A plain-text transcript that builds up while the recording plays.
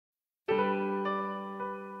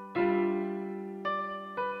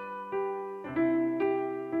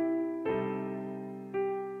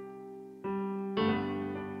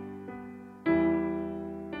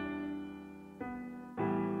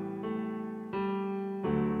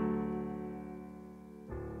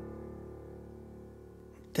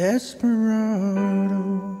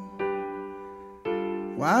Desperado,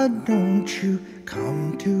 why don't you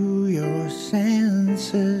come to your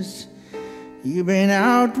senses? You've been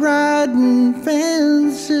out riding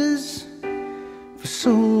fences for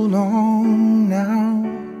so long now.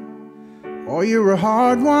 Oh, you're a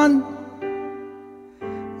hard one,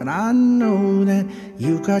 but I know that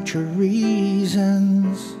you got your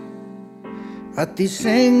reasons. But these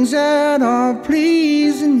things that are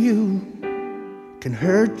pleasing you can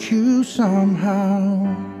hurt you somehow.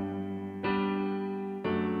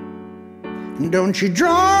 And don't you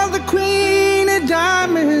draw the queen of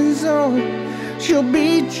diamonds, oh, she'll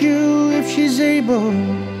beat you if she's able.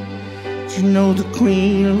 You know the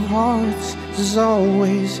queen of hearts is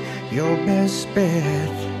always your best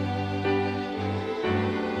bet.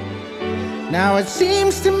 Now it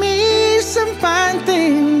seems to me some fine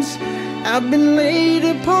things have been laid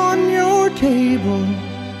upon your table,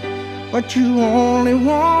 but you only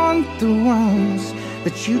want the ones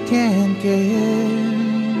that you can't get.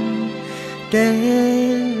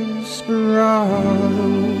 Desperado,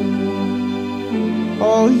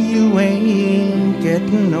 oh, you ain't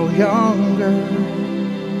getting no younger.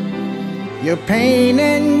 Your pain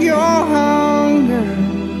and your hunger,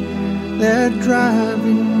 they're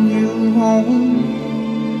driving you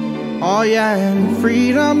home. Oh yeah, and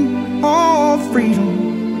freedom, oh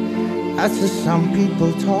freedom, that's just some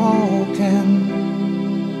people talking.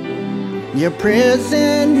 Your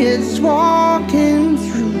prison is walking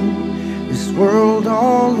through this world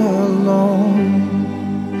all alone.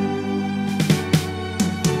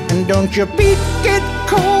 And don't your feet get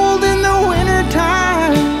cold in the winter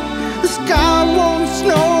time? The sky won't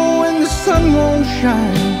snow and the sun won't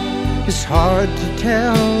shine. It's hard to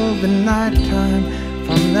tell the nighttime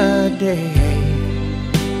from the day.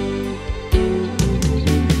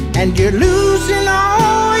 And you're losing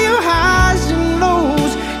all your highs and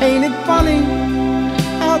lows. Ain't it funny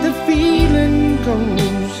how the feeling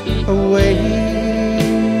goes away?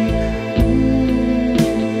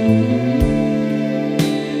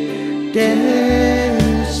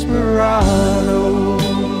 Desperado,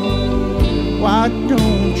 why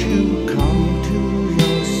don't you come to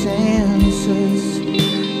your senses?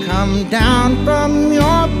 Come down from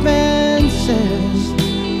your fences.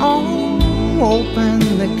 Oh, open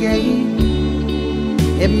the gate.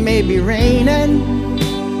 It may be raining,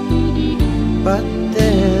 but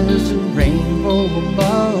there's a rainbow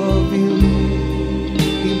above you.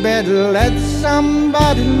 You better let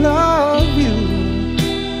somebody love you.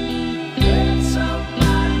 Let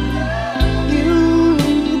somebody love you.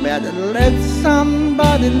 You better let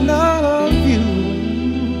somebody love you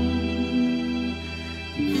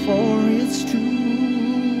before it's too